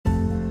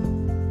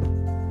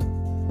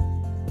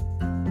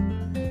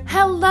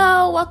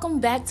Hello, welcome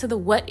back to the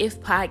What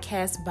If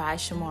podcast by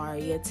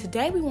Shamaria.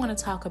 Today we want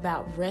to talk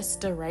about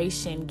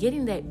restoration,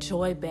 getting that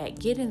joy back,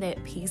 getting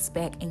that peace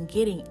back, and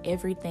getting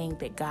everything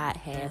that God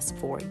has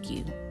for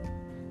you.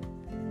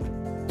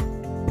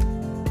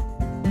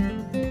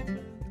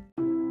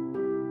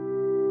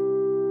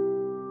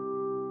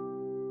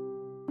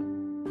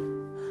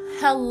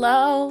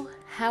 Hello,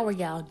 how are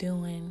y'all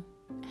doing?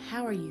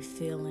 How are you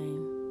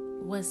feeling?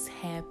 What's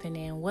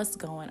happening? What's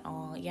going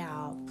on?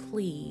 Y'all,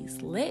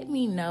 please let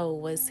me know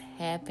what's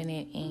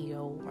happening in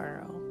your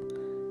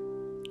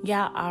world.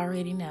 Y'all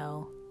already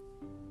know.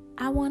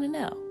 I want to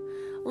know.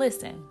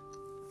 Listen,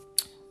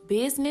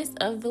 business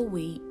of the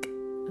week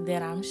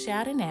that I'm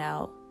shouting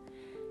out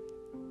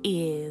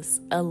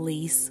is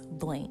Elise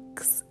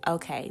Blinks.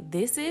 Okay,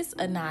 this is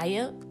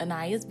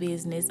Anaya's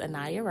business,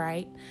 Anaya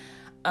Wright.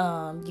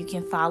 You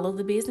can follow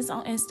the business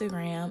on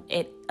Instagram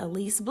at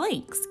Elise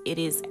Blinks. It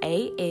is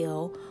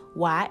ALYSE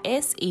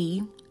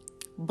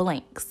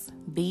Blinks,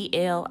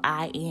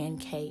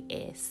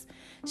 BLINKS.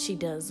 She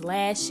does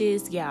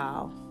lashes,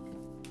 y'all.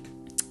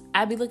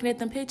 I be looking at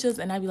them pictures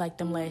and I be like,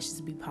 them lashes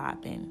be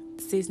popping.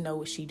 Sis know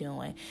what she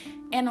doing.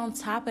 And on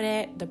top of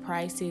that, the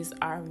prices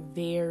are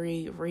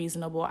very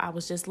reasonable. I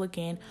was just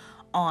looking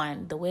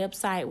on the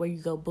website where you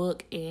go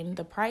book, and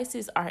the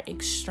prices are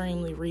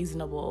extremely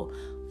reasonable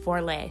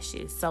for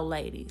lashes. So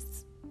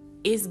ladies,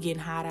 it's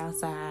getting hot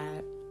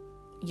outside.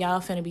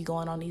 Y'all finna be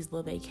going on these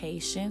little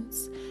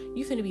vacations.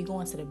 You finna be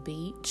going to the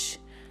beach,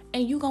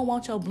 and you gonna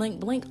want your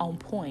blink on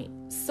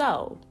point.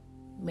 So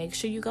make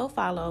sure you go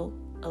follow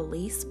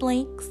Elise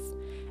Blinks,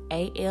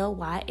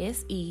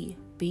 ALYSE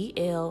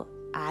BLINKS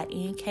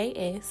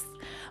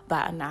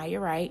by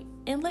Anaya Wright,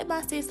 and let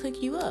my sis hook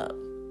you up.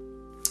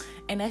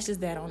 And that's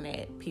just that on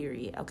that,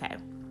 period. Okay.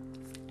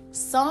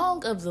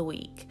 Song of the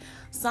week.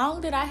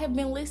 Song that I have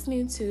been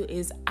listening to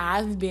is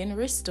I've Been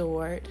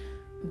Restored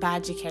by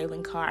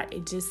Jacqueline Carr.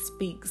 It just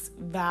speaks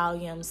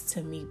volumes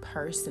to me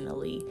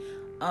personally.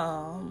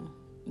 Y'all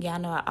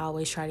know I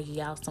always try to give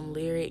y'all some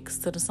lyrics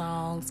to the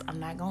songs. I'm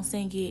not gonna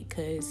sing it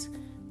because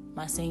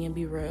my singing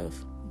be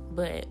rough.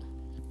 But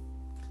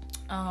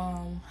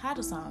how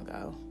the song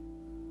go?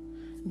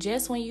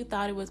 Just when you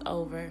thought it was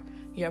over,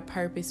 your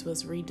purpose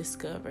was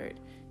rediscovered.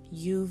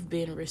 You've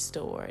been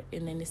restored.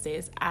 And then it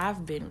says,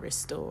 I've been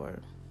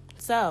restored.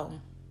 So,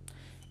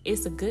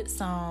 it's a good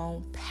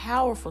song,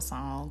 powerful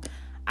song.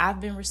 I've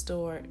been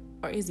restored,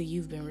 or is it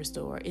You've Been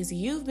Restored? It's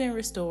You've Been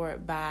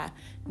Restored by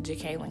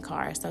Jacqueline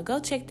Carr. So go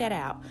check that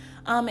out.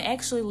 It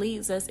actually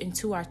leads us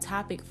into our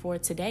topic for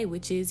today,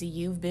 which is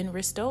You've Been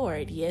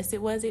Restored. Yes,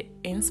 it was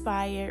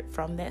inspired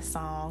from that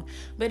song,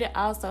 but it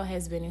also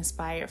has been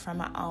inspired from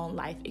my own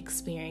life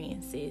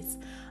experiences.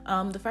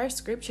 The first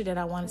scripture that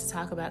I wanted to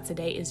talk about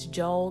today is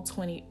Joel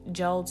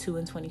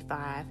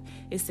 2:25.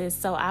 It says,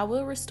 So I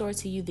will restore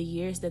to you the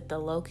years that the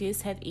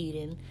locusts have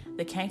eaten,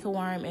 the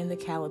cankerworm and the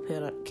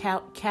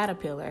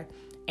caterpillar,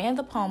 and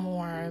the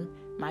palmerworm,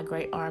 my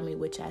great army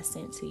which I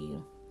sent to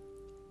you.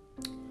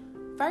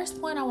 First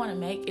point I want to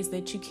make is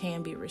that you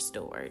can be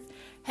restored.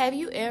 Have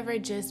you ever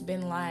just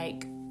been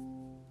like,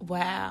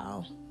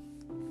 wow,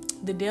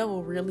 the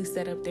devil really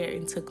sat up there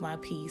and took my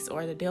peace,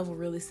 or the devil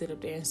really sat up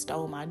there and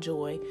stole my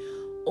joy,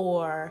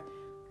 or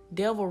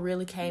devil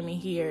really came in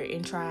here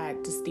and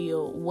tried to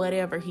steal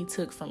whatever he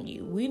took from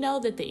you? We know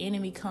that the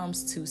enemy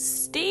comes to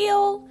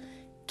steal,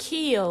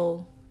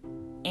 kill,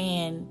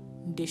 and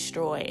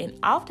destroy. And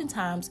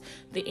oftentimes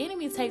the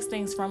enemy takes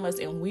things from us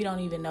and we don't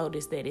even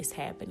notice that it's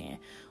happening.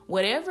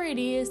 Whatever it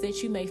is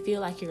that you may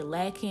feel like you're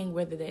lacking,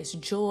 whether that's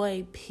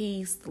joy,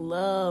 peace,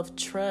 love,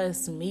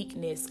 trust,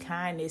 meekness,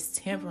 kindness,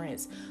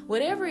 temperance,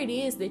 whatever it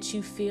is that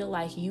you feel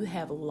like you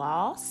have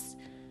lost,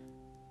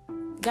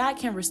 God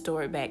can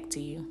restore it back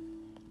to you.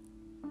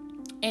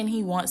 And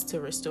he wants to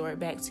restore it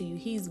back to you.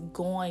 He's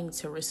going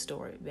to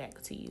restore it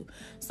back to you.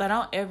 So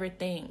don't ever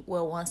think,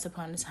 well, once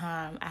upon a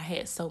time I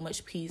had so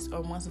much peace,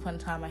 or once upon a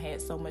time I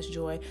had so much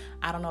joy,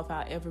 I don't know if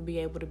I'll ever be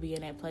able to be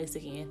in that place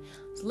again.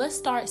 So let's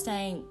start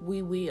saying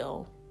we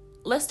will.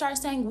 Let's start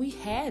saying we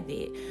have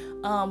it.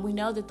 We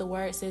know that the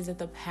word says that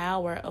the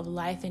power of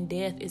life and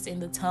death is in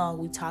the tongue.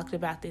 We talked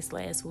about this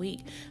last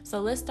week. So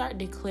let's start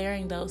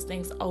declaring those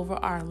things over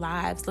our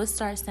lives. Let's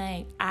start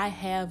saying, I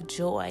have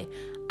joy.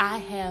 I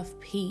have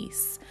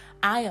peace.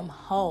 I am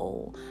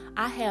whole.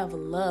 I have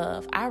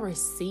love. I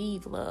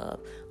receive love.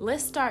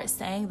 Let's start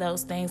saying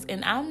those things.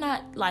 And I'm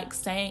not like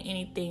saying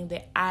anything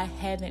that I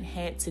haven't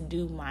had to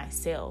do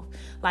myself.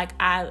 Like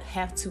I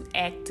have to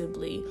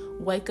actively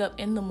wake up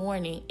in the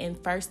morning,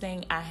 and first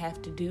thing I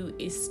have to do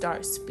is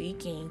start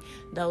speaking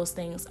those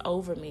things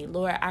over me.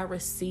 Lord, I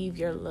receive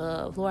your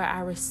love. Lord,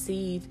 I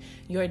receive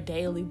your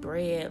daily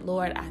bread.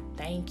 Lord, I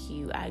thank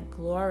you. I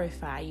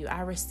glorify you.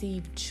 I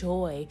receive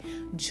joy.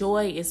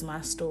 Joy is my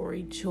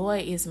story.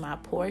 Joy is my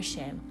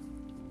portion.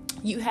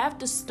 You have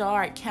to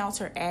start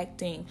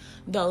counteracting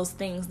those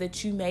things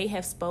that you may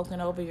have spoken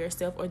over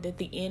yourself, or that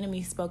the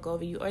enemy spoke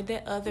over you, or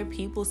that other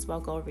people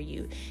spoke over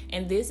you.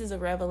 And this is a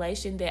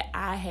revelation that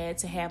I had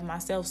to have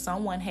myself.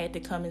 Someone had to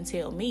come and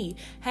tell me,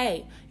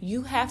 hey,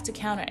 you have to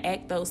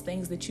counteract those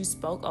things that you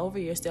spoke over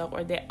yourself,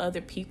 or that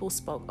other people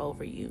spoke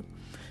over you.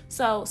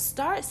 So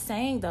start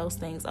saying those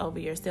things over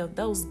yourself,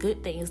 those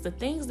good things, the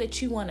things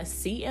that you want to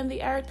see in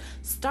the earth.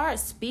 Start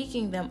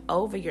speaking them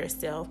over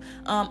yourself.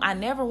 I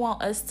never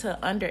want us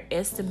to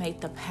underestimate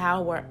the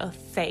power of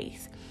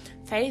faith.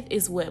 Faith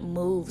is what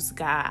moves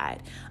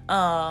God.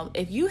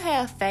 If you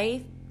have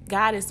faith,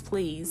 God is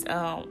pleased.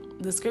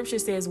 The scripture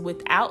says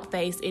without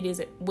faith,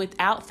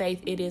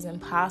 it is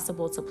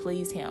impossible to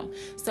please him.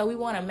 So we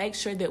want to make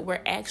sure that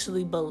we're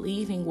actually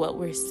believing what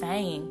we're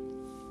saying.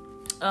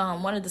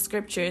 One of the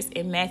scriptures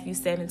in Matthew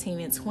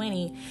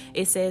 17:20,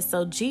 it says,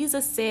 so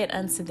Jesus said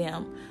unto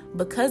them,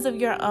 because of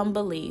your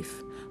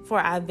unbelief, for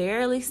I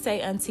verily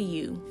say unto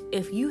you,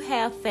 if you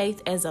have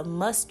faith as a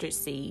mustard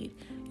seed,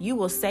 you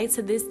will say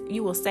to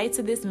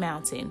this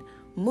mountain,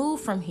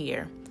 move from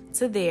here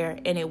to there,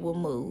 and it will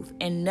move,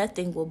 and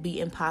nothing will be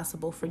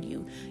impossible for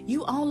you.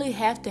 You only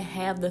have to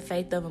have the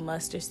faith of a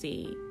mustard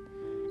seed.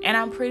 And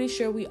I'm pretty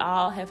sure we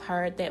all have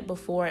heard that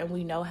before, and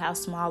we know how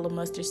small a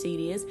mustard seed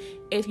is.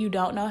 If you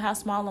don't know how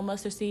small a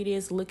mustard seed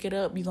is, look it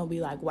up. You're going to be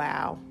like,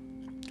 wow.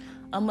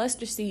 A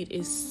mustard seed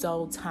is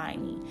so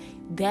tiny.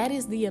 That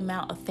is the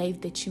amount of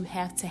faith that you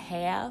have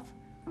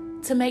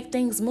to make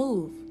things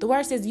move. The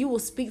word says you will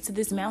speak to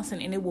this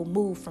mountain and it will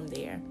move from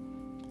there.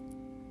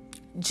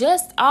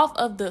 Just off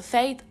of the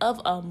faith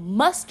of a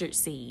mustard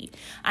seed.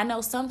 I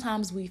know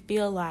sometimes we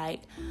feel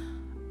like,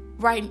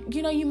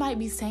 you might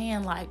be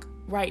saying like,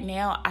 right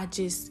now,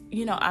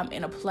 I'm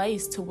in a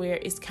place to where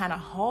it's kind of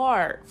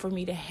hard for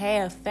me to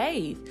have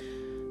faith.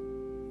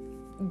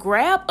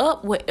 Grab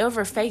up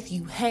whatever faith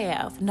you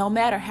have, no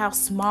matter how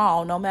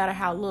small, no matter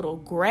how little.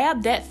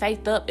 Grab that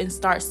faith up and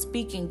start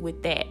speaking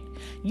with that.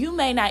 You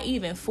may not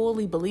even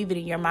fully believe it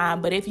in your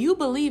mind, but if you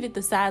believe it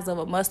the size of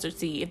a mustard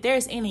seed, if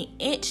there's any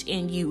inch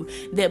in you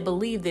that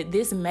believe that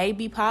this may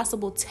be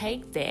possible,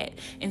 take that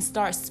and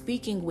start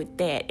speaking with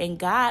that. And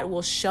God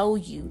will show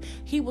you.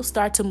 He will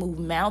start to move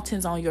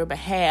mountains on your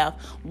behalf.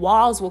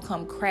 Walls will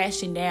come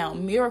crashing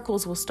down.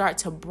 Miracles will start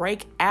to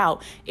break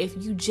out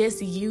if you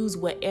just use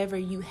whatever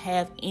you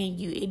have in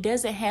you. It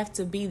doesn't have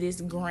to be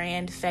this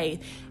grand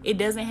faith. It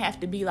doesn't have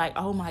to be like,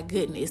 oh my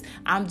goodness,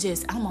 I'm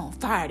on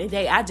fire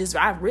today. I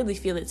really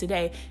feel it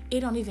today.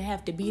 It don't even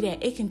have to be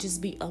that. It can just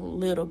be a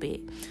little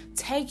bit.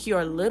 Take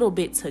your little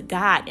bit to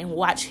God and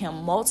watch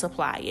him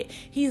multiply it.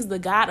 He's the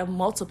God of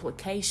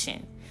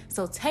multiplication.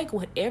 So take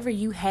whatever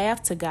you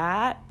have to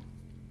God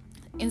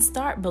and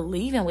start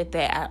believing with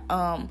that.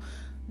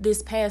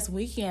 This past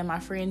weekend, my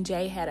friend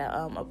Jay had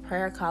a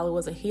prayer call. It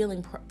was a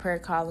healing prayer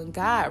call, and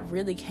God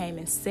really came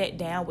and sat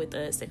down with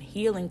us, and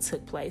healing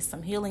took place.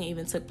 Some healing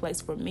even took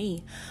place for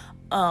me.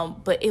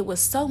 But it was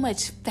so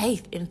much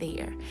faith in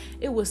there.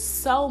 It was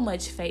so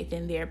much faith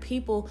in there.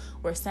 People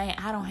were saying,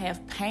 I don't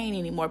have pain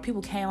anymore.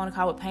 People came on the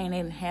call with pain. They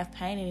didn't have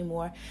pain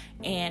anymore.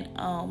 And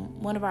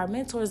one of our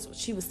mentors,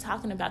 she was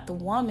talking about the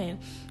woman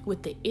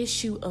with the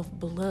issue of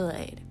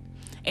blood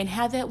and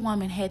how that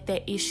woman had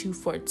that issue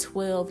for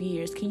 12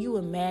 years. Can you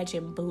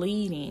imagine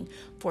bleeding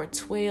for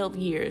 12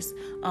 years?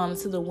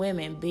 To the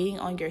women, being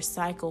on your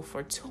cycle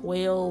for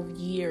 12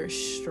 years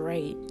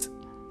straight.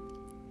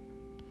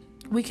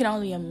 We can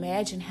only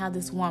imagine how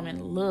this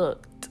woman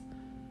looked.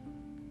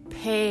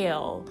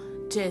 Pale,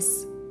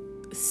 just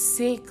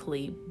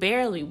sickly,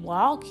 barely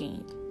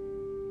walking.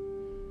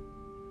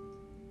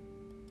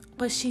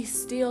 But she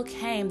still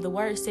came. The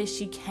word says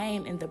she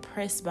came in the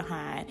press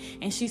behind.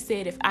 And she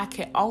said, if I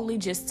could only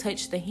just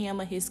touch the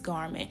hem of his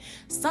garment.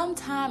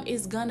 Sometime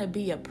it's going to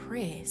be a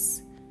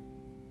press.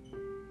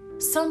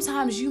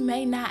 Sometimes you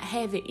may not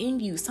have it in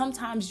you.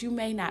 Sometimes you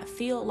may not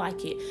feel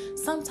like it.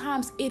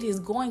 Sometimes it is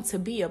going to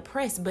be a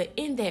press. But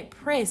in that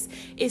press,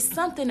 it's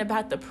something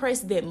about the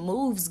press that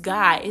moves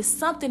God. It's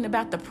something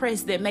about the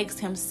press that makes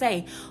him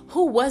say,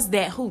 who was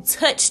that who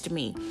touched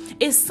me?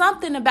 It's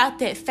something about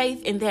that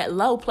faith in that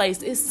low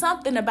place. It's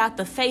something about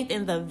the faith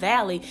in the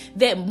valley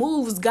that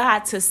moves God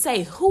to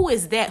say, who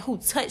is that who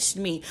touched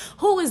me?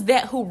 Who is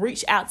that who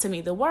reached out to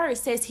me? The word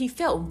says he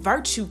felt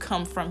virtue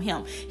come from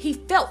him. He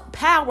felt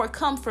power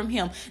come from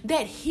him.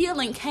 That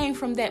healing came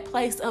from that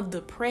place of the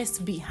press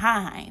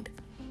behind.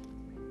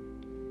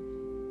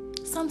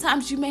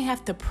 Sometimes you may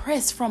have to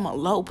press from a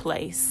low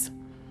place.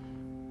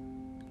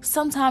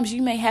 Sometimes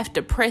you may have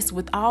to press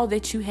with all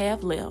that you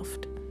have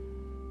left.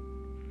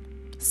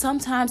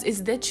 Sometimes it's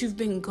that you've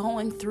been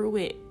going through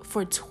it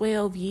for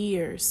 12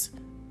 years.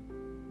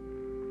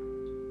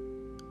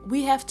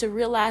 We have to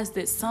realize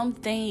that some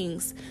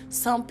things,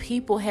 some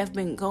people have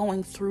been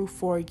going through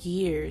for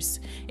years.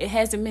 It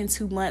hasn't been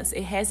 2 months.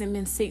 It hasn't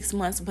been 6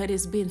 months, but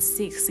it's been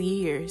 6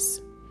 years.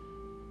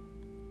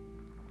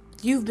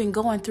 You've been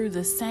going through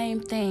the same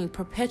thing,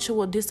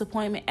 perpetual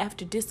disappointment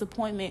after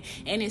disappointment,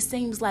 and it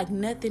seems like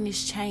nothing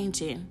is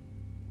changing.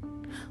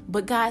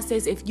 But God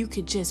says if you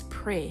could just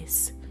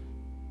press.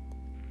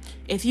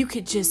 if you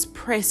could just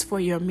press for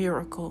your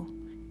miracle,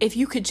 if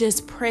you could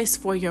just press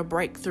for your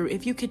breakthrough,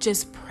 if you could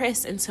just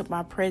press into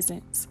my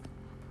presence.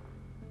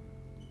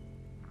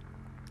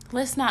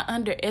 Let's not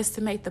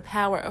underestimate the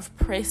power of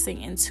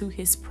pressing into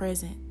his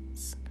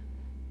presence.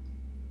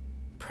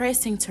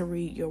 Pressing to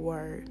read your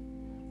word.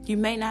 You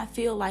may not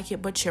feel like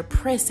it, but you're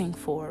pressing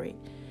for it.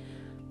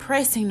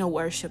 Pressing to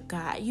worship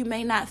God. You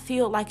may not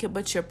feel like it,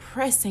 but you're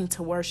pressing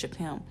to worship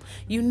him.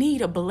 You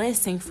need a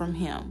blessing from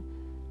him.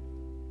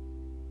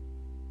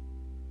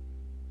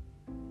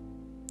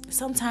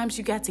 Sometimes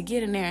you got to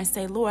get in there and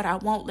say, Lord, I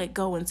won't let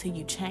go until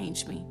you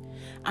change me.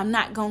 I'm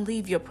not going to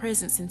leave your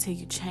presence until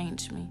you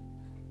change me.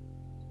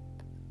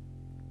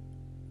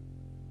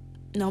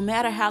 No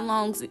matter how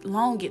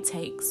long it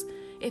takes,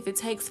 if it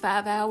takes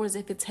 5 hours,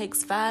 if it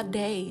takes 5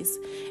 days,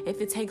 if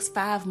it takes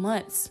 5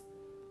 months,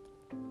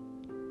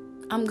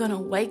 I'm going to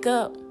wake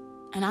up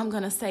and I'm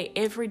going to say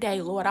every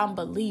day, Lord, I'm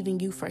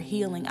believing you for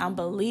healing. I'm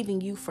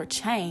believing you for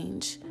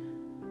change.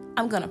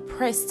 I'm going to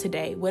press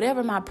today,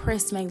 whatever my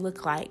press may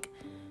look like.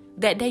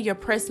 That day, your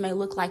press may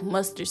look like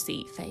mustard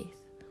seed faith.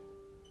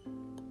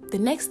 The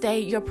next day,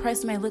 your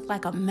press may look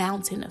like a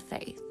mountain of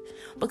faith,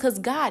 because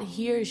God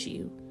hears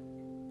you.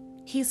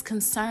 He's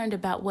concerned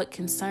about what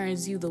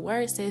concerns you. The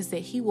word says that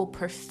he will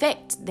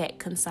perfect that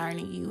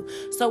concerning you.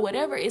 So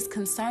whatever is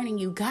concerning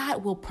you,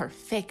 God will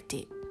perfect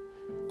it.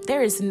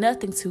 There is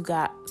nothing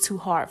too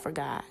hard for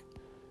God.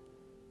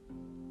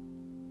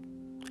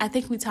 I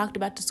think we talked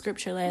about the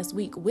scripture last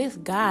week.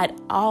 With God,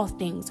 all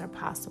things are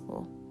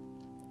possible.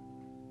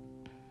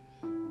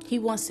 He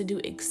wants to do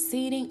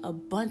exceeding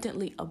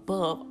abundantly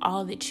above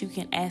all that you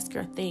can ask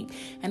or think.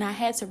 And I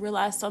had to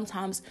realize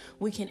sometimes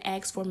we can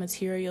ask for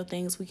material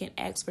things. We can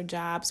ask for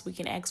jobs. We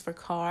can ask for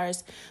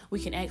cars.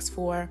 We can ask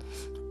for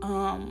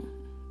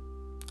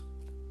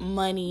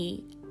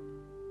money.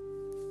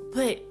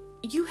 But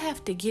you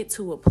have to get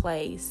to a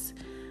place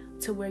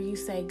to where you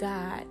say,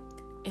 God,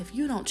 if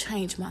you don't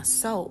change my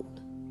soul,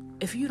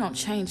 if you don't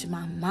change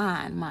my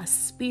mind, my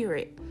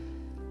spirit,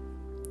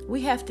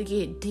 we have to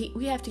get deep.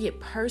 We have to get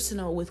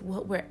personal with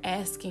what we're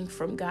asking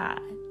from God.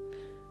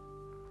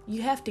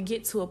 You have to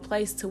get to a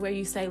place to where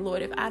you say,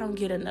 Lord, if I don't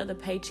get another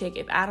paycheck,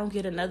 if I don't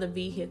get another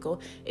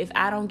vehicle, if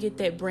I don't get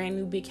that brand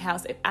new big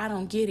house, if I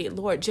don't get it,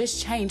 Lord,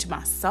 just change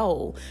my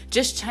soul.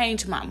 Just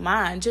change my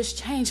mind. Just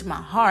change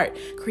my heart.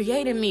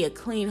 Create in me a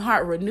clean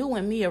heart,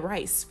 renewing me a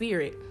right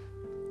spirit.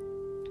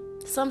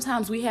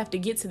 Sometimes we have to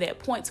get to that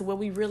point to where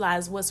we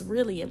realize what's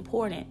really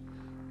important.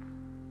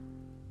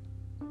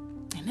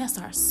 And that's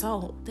our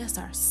soul. That's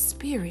our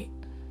spirit.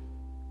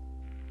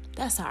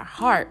 That's our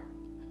heart.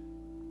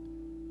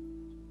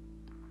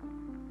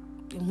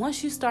 And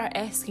once you start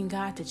asking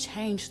God to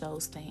change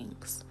those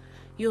things,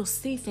 you'll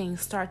see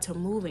things start to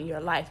move in your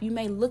life. You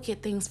may look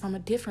at things from a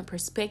different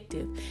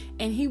perspective.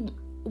 And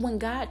when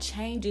God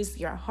changes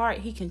your heart,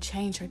 he can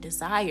change your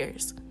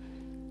desires.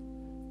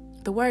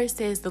 The word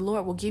says the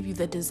Lord will give you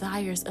the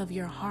desires of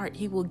your heart.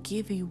 He will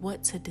give you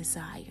what to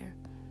desire.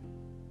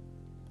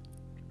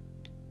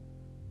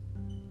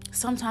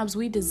 Sometimes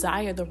we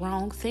desire the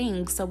wrong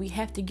things, so we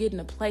have to get in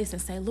a place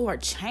and say,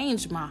 Lord,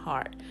 change my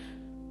heart.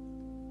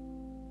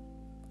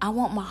 I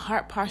want my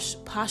heart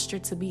posture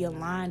to be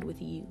aligned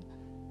with you.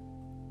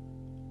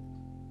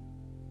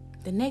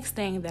 The next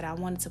thing that I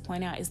wanted to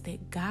point out is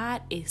that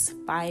God is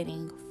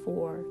fighting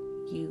for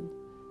you.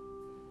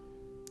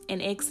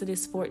 In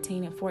Exodus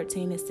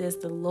 14:14, it says,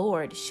 the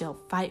Lord shall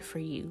fight for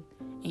you,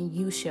 and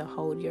you shall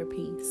hold your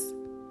peace.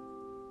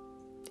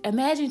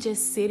 Imagine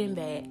just sitting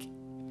back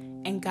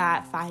and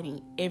God fighting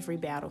every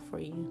battle for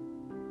you.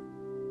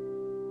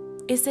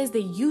 It says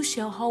that you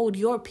shall hold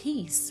your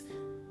peace.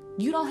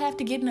 You don't have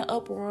to get in an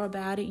uproar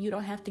about it. You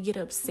don't have to get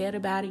upset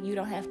about it. You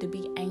don't have to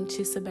be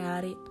anxious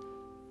about it.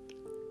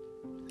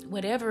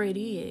 Whatever it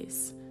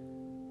is,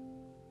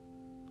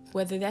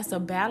 whether that's a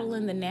battle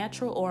in the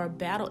natural or a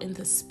battle in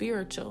the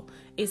spiritual,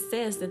 it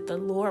says that the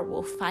Lord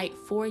will fight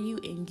for you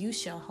and you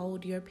shall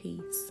hold your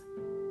peace.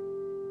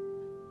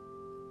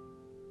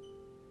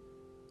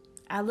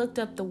 I looked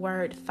up the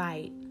word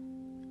fight,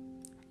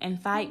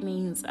 and fight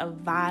means a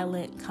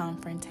violent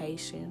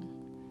confrontation.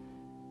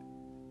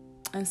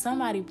 And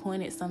somebody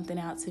pointed something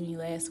out to me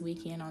last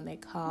weekend on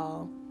that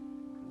call,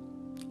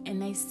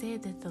 and they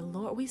said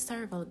that we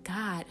serve a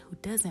God who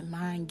doesn't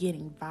mind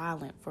getting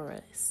violent for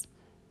us.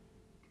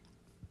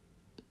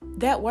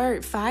 That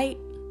word fight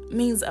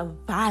means a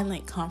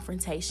violent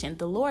confrontation.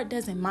 The Lord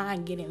doesn't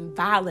mind getting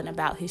violent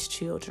about his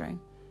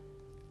children.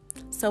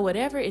 So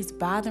whatever is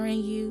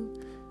bothering you,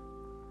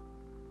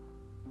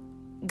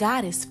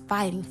 God is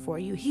fighting for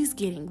you. He's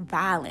getting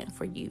violent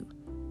for you.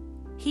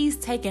 He's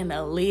taking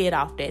the lid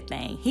off that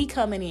thing. He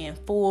coming in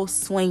full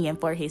swinging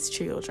for his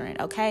children,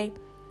 okay?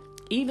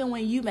 Even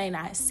when you may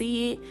not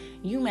see it,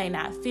 you may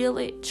not feel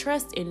it,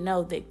 trust and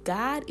know that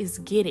God is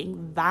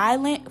getting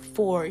violent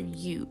for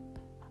you,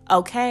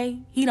 okay?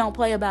 He don't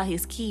play about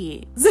his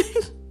kids.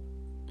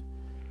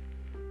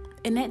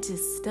 And that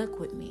just stuck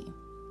with me.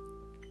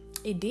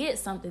 It did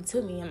something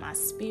to me in my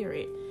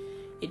spirit.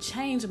 It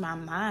changed my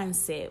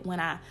mindset when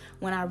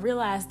I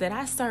realized that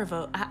I serve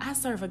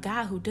a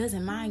God who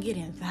doesn't mind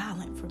getting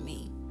violent for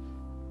me.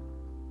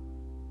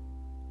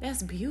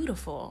 That's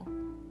beautiful.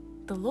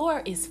 The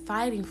Lord is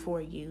fighting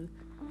for you.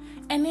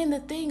 And then the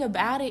thing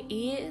about it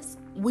is,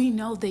 we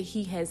know that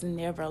he has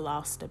never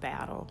lost a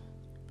battle.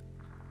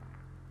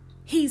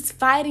 He's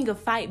fighting a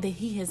fight that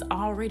he has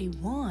already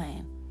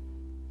won.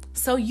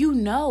 So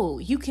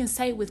you can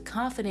say with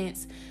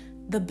confidence,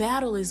 the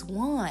battle is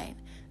won.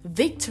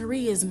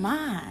 Victory is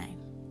mine.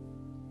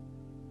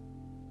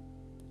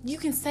 You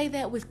can say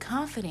that with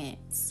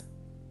confidence.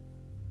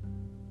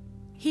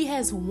 He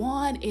has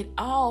won it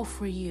all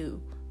for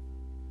you.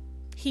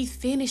 He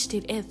finished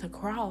it at the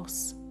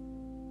cross.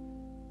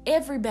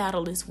 Every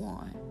battle is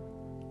won.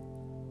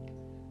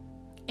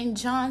 In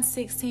John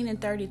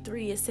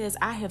 16:33, it says,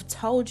 I have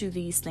told you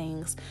these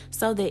things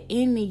so that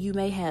in me you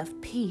may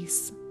have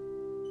peace.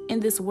 In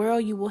this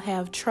world you will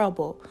have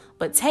trouble,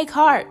 but take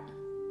heart.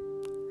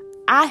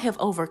 I have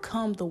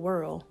overcome the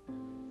world.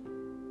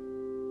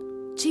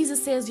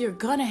 Jesus says you're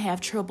going to have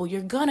trouble.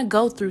 You're going to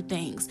go through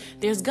things.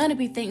 There's going to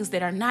be things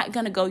that are not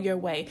going to go your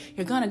way.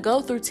 You're going to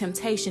go through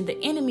temptation.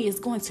 The enemy is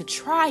going to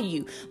try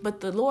you. But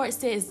the Lord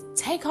says,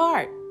 take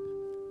heart.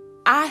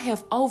 I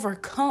have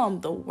overcome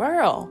the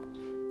world.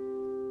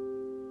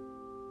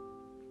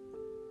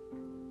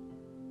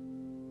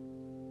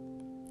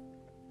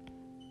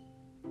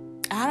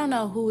 I don't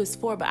know who it's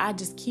for, but I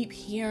just keep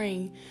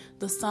hearing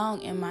the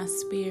song in my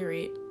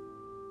spirit.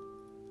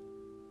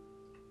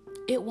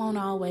 It won't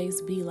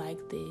always be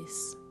like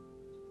this.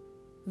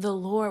 The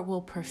Lord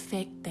will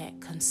perfect that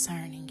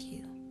concerning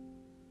you.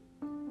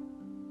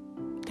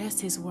 That's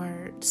his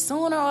word.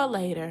 Sooner or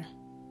later,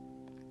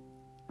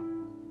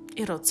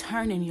 it'll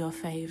turn in your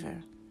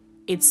favor.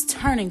 It's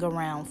turning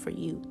around for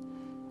you.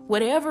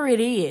 Whatever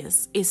it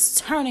is, it's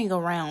turning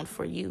around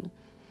for you.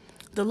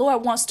 The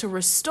Lord wants to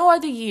restore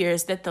the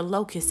years that the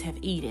locusts have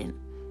eaten.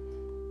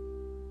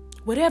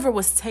 Whatever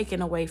was taken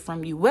away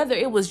from you, whether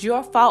it was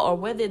your fault or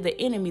whether the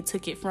enemy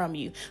took it from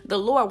you, the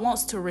Lord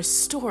wants to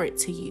restore it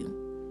to you.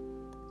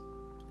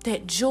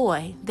 That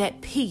joy,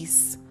 that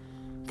peace,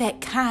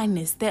 that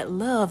kindness, that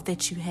love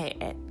that you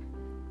had.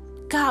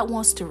 God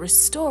wants to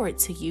restore it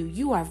to you.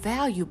 You are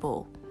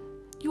valuable.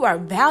 You are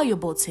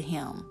valuable to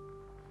him.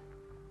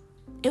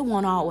 It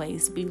won't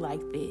always be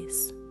like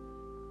this.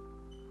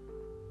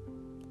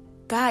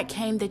 God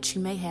came that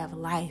you may have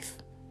life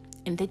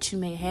and that you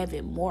may have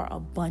it more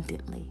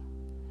abundantly.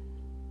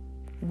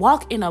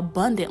 Walk in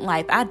abundant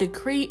life. I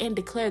decree and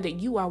declare that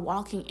you are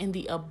walking in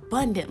the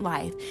abundant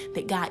life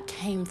that God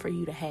came for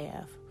you to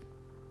have.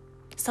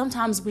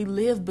 Sometimes we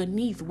live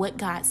beneath what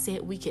God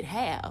said we could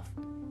have.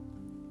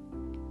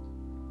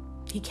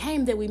 He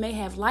came that we may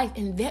have life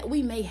and that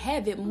we may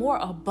have it more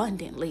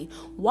abundantly.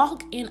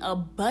 Walk in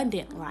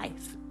abundant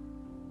life.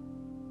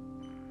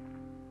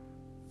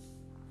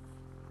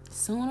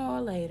 Sooner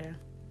or later,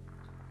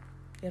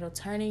 it'll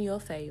turn in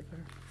your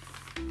favor.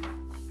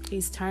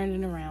 He's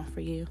turning around for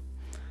you.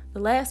 The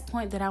last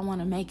point that I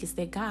want to make is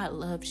that God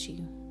loves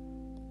you.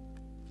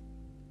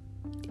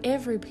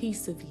 Every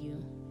piece of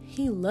you.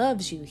 He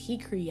loves you. He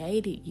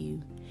created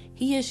you.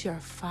 He is your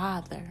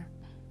Father.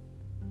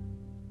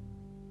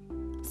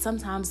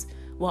 Sometimes,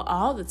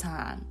 all the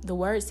time, the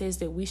word says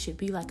that we should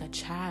be like a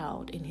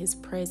child in his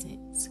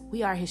presence.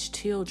 We are his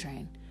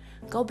children.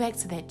 Go back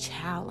to that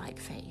childlike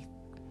faith.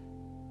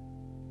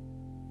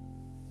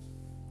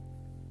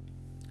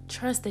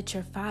 Trust that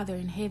your Father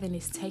in heaven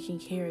is taking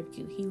care of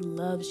you. He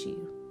loves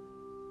you.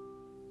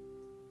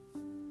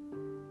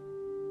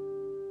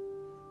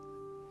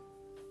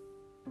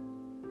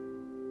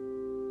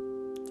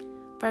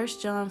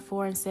 First John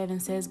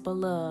 4:7 says,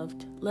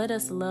 Beloved, let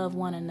us love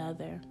one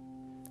another.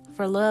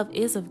 For love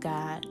is of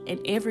God, and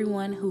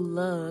everyone who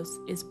loves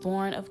is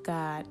born of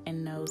God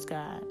and knows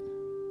God.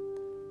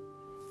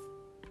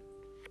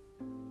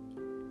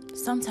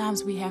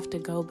 Sometimes we have to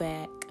go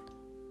back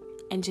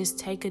and just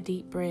take a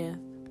deep breath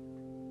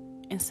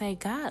and say,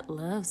 God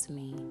loves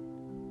me.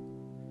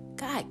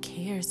 God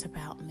cares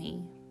about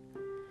me.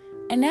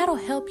 And that'll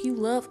help you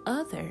love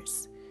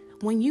others.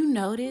 When you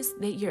notice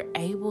that you're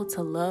able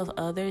to love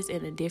others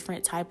in a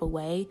different type of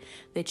way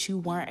that you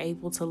weren't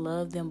able to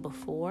love them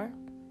before,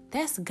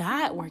 that's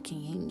God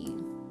working in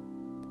you.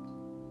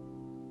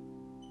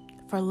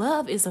 For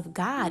love is of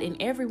God, and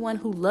everyone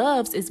who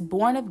loves is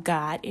born of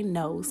God and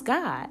knows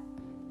God.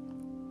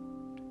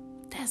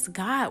 That's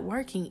God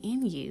working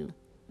in you.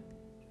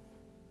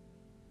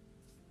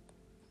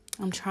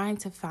 I'm trying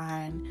to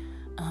find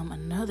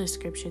another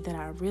scripture that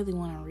I really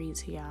want to read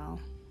to y'all.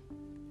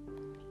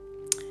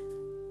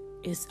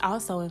 It's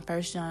also in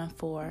 1 John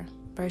 4,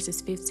 verses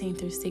 15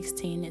 through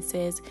 16. It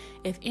says,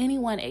 If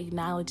anyone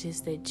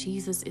acknowledges that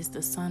Jesus is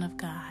the Son of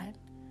God,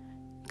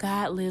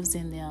 God lives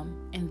in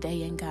them and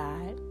they in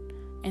God.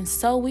 And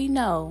so we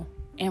know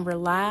and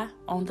rely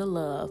on the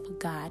love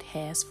God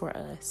has for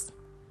us.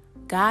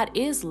 God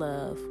is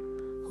love.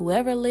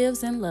 Whoever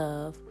lives in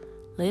love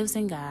lives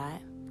in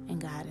God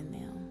and God in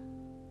them.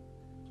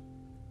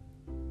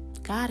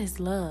 God is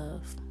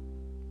love.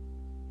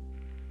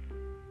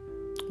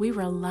 We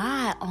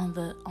rely on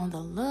the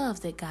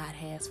love that God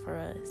has for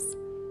us.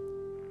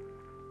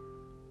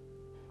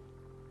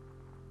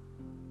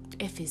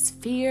 If it's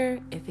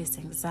fear, if it's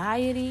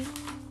anxiety,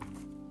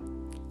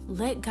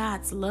 let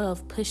God's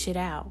love push it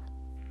out.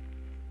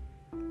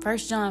 1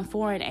 John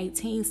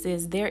 4:18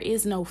 says, there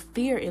is no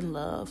fear in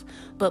love,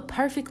 but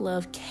perfect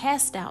love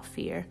casts out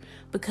fear,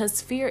 because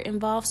fear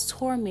involves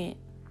torment.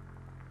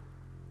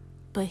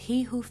 But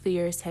he who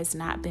fears has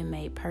not been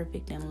made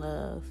perfect in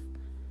love.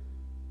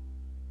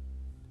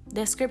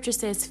 That scripture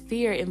says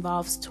fear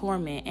involves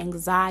torment,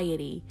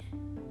 anxiety.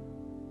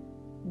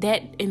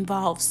 That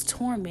involves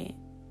torment.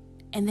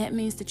 And that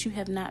means that you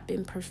have not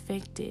been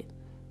perfected,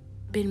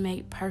 been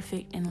made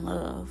perfect in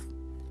love.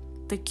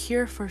 The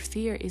cure for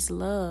fear is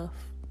love.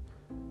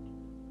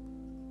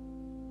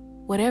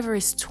 Whatever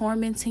is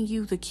tormenting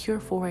you, the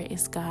cure for it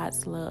is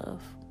God's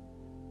love.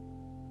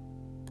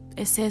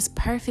 It says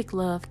perfect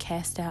love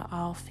casts out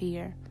all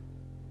fear.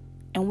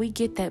 And we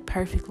get that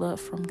perfect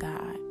love from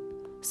God.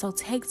 So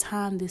take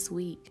time this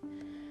week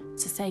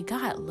to say,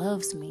 God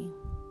loves me.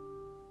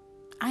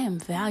 I am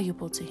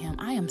valuable to him.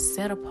 I am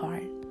set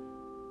apart.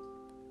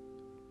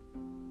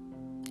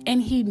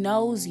 And he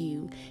knows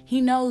you.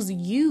 He knows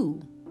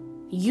you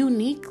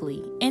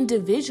uniquely,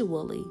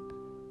 individually.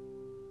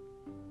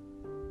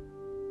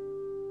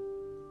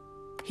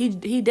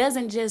 He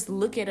doesn't just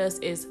look at us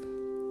as,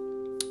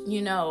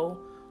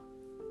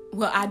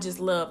 well, I just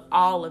love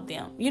all of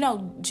them.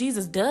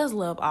 Jesus does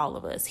love all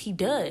of us. He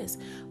does.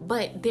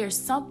 But there's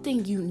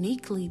something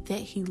uniquely that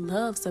he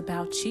loves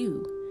about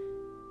you.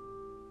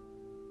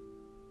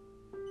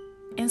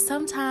 And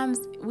sometimes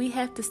we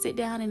have to sit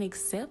down and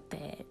accept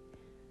that.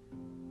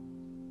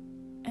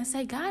 And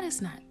say, God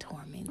is not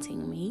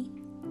tormenting me.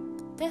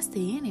 That's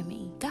the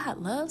enemy. God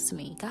loves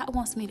me. God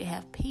wants me to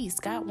have peace.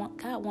 God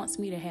wants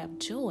me to have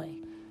joy.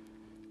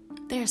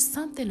 There's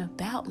something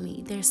about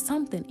me. There's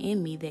something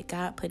in me that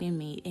God put in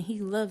me, and he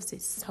loves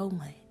it so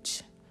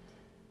much.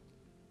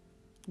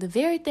 The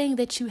very thing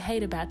that you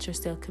hate about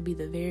yourself could be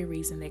the very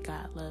reason that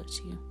God loves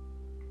you.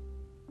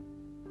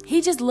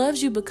 He just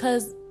loves you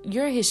because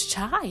you're his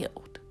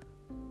child.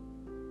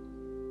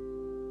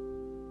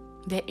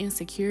 That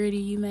insecurity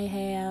you may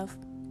have,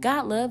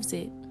 God loves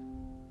it.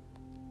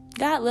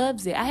 God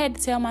loves it. I had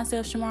to tell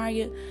myself,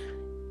 Shamaria,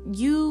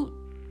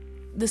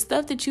 the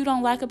stuff that you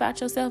don't like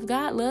about yourself,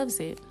 God loves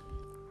it.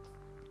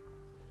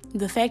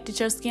 The fact that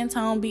your skin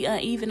tone be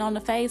uneven on the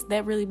face,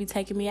 that really be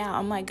taking me out.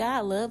 I'm like,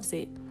 God loves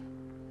it.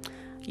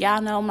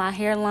 Y'all know my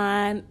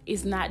hairline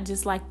is not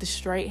just like the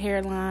straight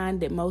hairline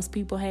that most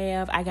people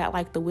have. I got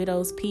like the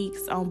widow's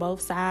peaks on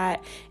both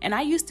sides. And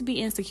I used to be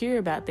insecure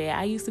about that.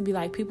 I used to be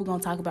like, people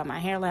gonna talk about my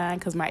hairline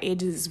because my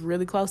edges is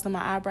really close to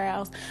my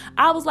eyebrows.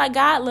 I was like,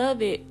 God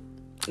love it.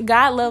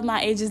 God love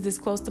my edges this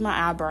close to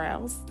my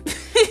eyebrows.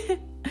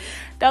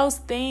 Those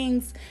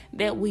things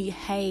that we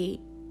hate,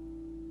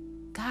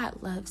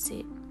 God loves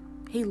it.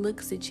 He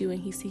looks at you and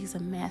he sees a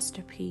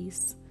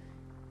masterpiece.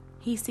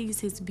 He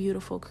sees his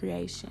beautiful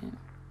creation.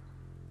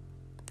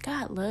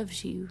 God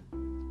loves you.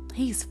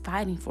 He's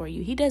fighting for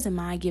you. He doesn't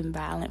mind getting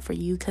violent for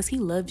you because he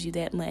loves you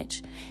that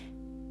much.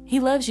 He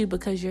loves you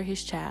because you're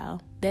his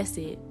child. That's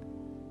it.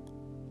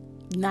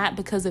 Not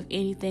because of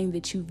anything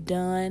that you've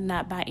done,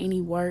 not by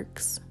any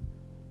works.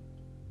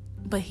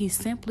 But he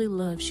simply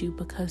loves you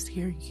because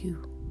you're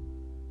you.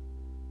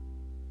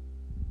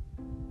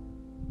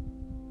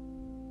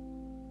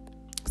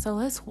 So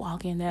let's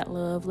walk in that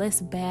love. Let's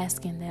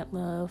bask in that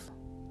love.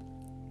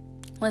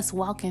 Let's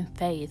walk in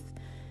faith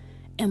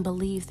and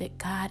believe that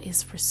God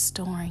is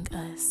restoring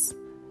us.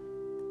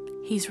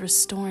 He's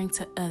restoring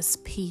to us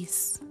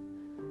peace,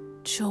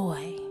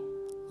 joy,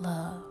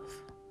 love.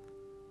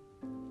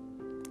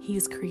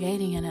 He's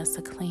creating in us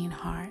a clean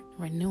heart,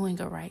 renewing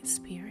a right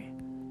spirit.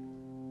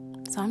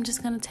 So I'm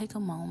just going to take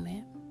a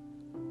moment.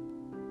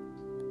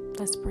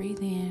 Let's breathe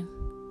in.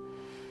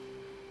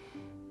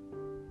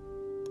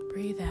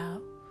 Breathe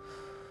out.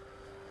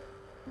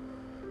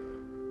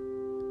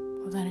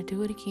 We're going to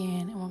do it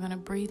again, and we're going to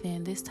breathe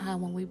in. This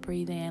time when we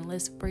breathe in,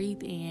 let's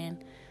breathe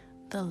in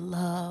the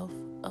love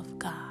of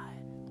God.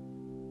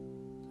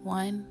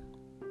 1,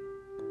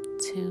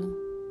 2,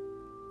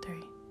 3.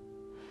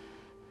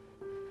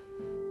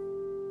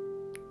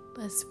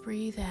 Let's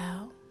breathe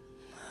out.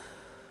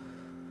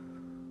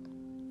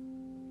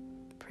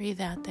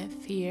 Breathe out that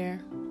fear.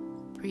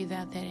 Breathe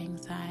out that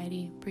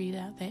anxiety. Breathe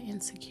out that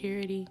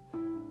insecurity.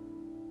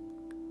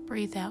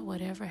 Breathe out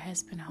whatever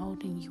has been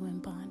holding you in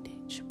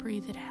bondage.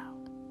 Breathe it out.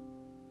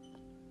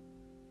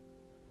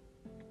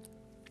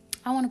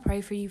 I want to pray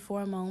for you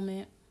for a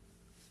moment.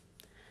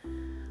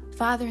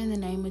 Father, in the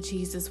name of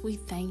Jesus, we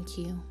thank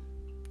you.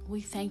 We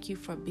thank you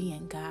for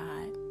being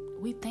God.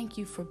 We thank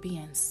you for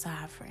being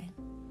sovereign.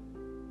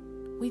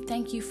 We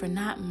thank you for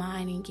not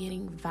minding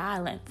getting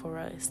violent for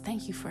us.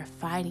 Thank you for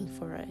fighting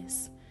for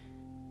us.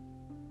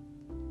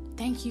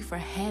 Thank you for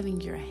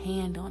having your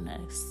hand on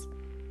us,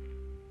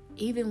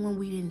 even when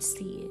we didn't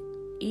see it.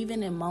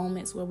 Even in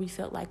moments where we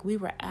felt like we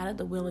were out of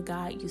the will of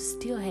God, you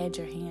still had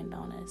your hand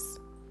on us.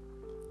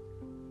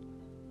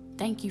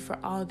 Thank you for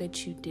all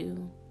that you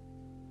do.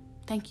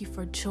 Thank you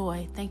for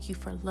joy. Thank you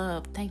for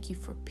love. Thank you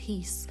for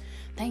peace.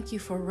 Thank you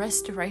for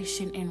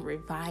restoration and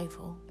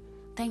revival.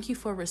 Thank you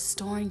for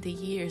restoring the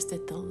years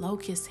that the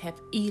locusts have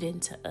eaten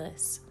to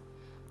us.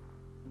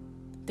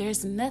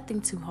 There's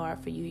nothing too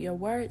hard for you. Your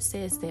word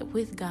says that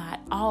with God,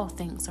 all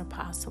things are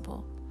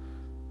possible.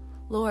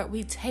 Lord,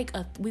 we take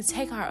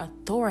our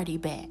authority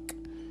back.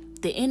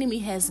 The enemy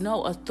has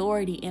no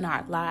authority in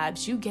our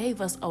lives. You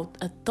gave us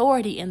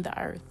authority in the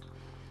earth.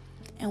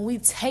 And we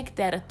take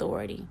that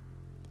authority.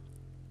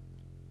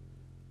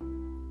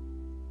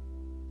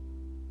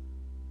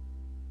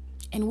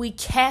 And we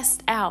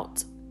cast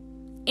out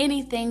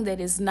anything that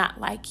is not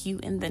like you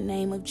in the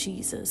name of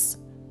Jesus.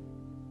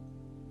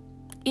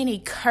 Any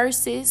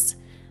curses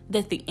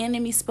that the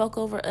enemy spoke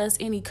over us,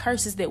 any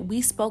curses that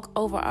we spoke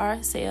over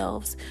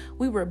ourselves,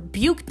 we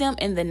rebuke them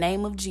in the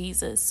name of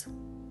Jesus.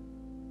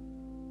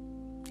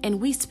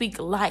 And we speak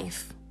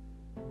life,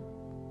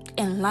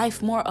 and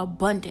life more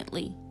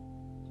abundantly.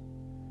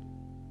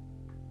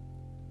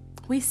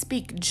 We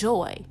speak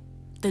joy.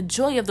 The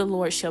joy of the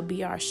Lord shall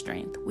be our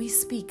strength. We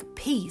speak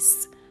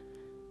peace.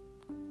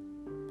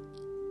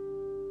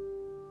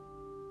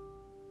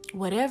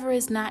 Whatever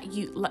is not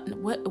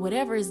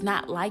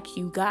like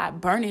you, God,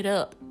 burn it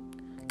up.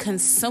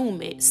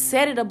 Consume it.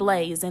 Set it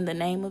ablaze in the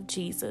name of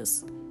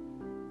Jesus.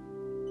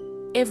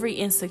 Every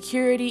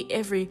insecurity,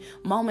 every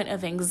moment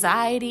of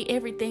anxiety,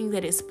 everything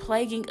that is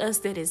plaguing us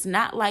that is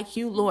not like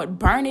you, Lord,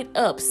 burn it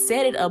up.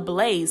 Set it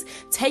ablaze.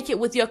 Take it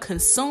with your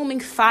consuming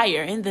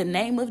fire in the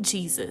name of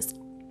Jesus.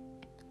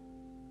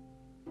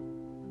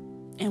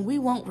 And we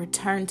won't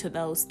return to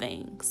those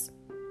things.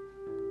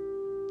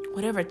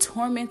 Whatever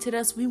tormented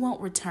us, we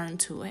won't return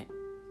to it.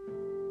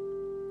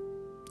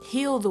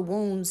 Heal the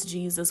wounds,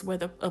 Jesus,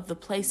 of the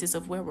places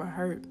of where we're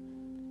hurt.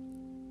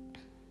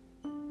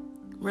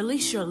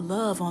 Release your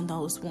love on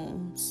those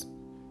wounds.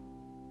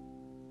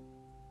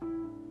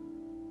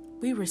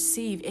 We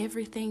receive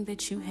everything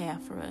that you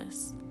have for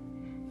us.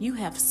 You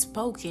have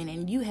spoken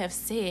and you have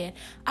said,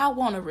 I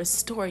want to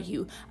restore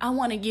you. I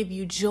want to give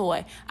you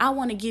joy. I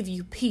want to give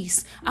you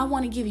peace. I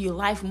want to give you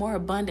life more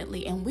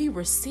abundantly. And we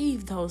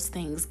receive those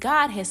things.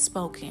 God has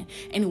spoken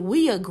and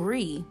we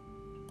agree.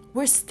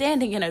 We're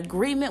standing in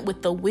agreement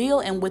with the will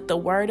and with the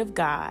word of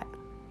God.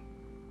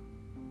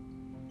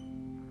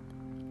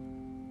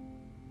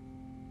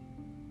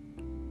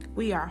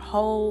 We are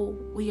whole.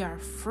 We are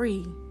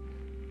free.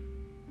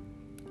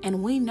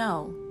 And we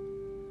know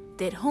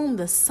that whom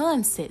the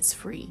Son sets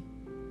free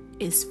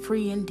is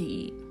free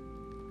indeed.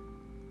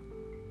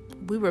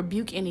 We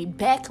rebuke any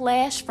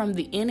backlash from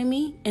the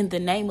enemy in the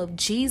name of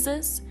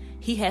Jesus.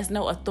 He has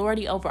no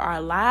authority over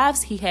our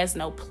lives. He has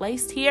no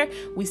place here.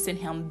 We send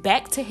him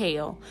back to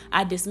hell.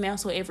 I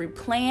dismantle every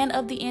plan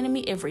of the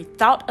enemy, every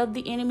thought of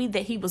the enemy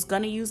that he was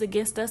going to use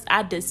against us.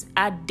 I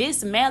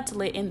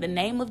dismantle it in the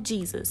name of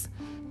Jesus.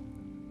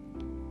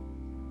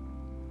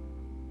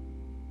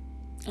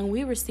 And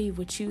we receive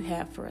what you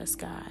have for us,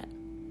 God.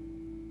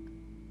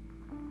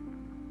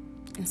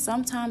 And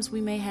sometimes we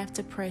may have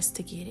to press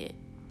to get it.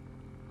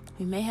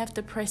 We may have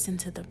to press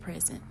into the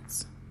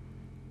presence.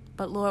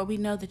 But Lord, we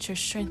know that your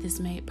strength is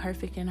made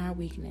perfect in our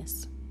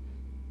weakness.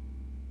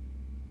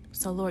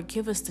 So Lord,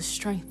 give us the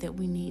strength that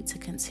we need to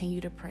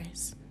continue to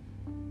press.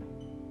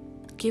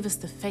 Give us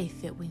the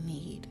faith that we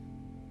need.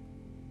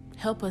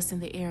 Help us in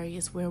the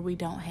areas where we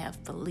don't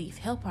have belief.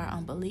 Help our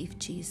unbelief,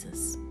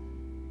 Jesus.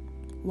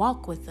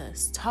 Walk with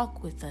us.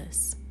 Talk with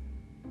us.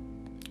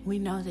 We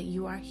know that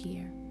you are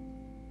here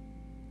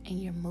and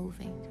you're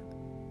moving.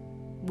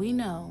 We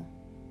know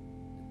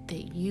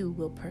that you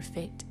will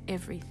perfect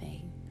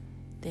everything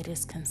that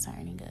is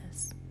concerning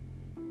us.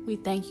 We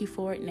thank you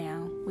for it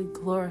now. We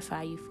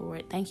glorify you for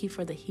it. Thank you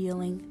for the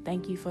healing.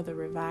 Thank you for the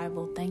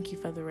revival. Thank you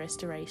for the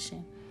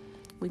restoration.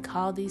 We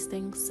call these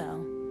things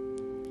so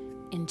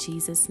in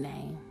Jesus'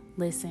 name.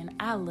 Listen,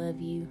 I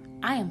love you.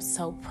 I am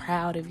so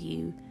proud of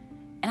you.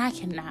 And I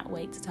cannot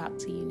wait to talk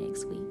to you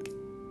next week.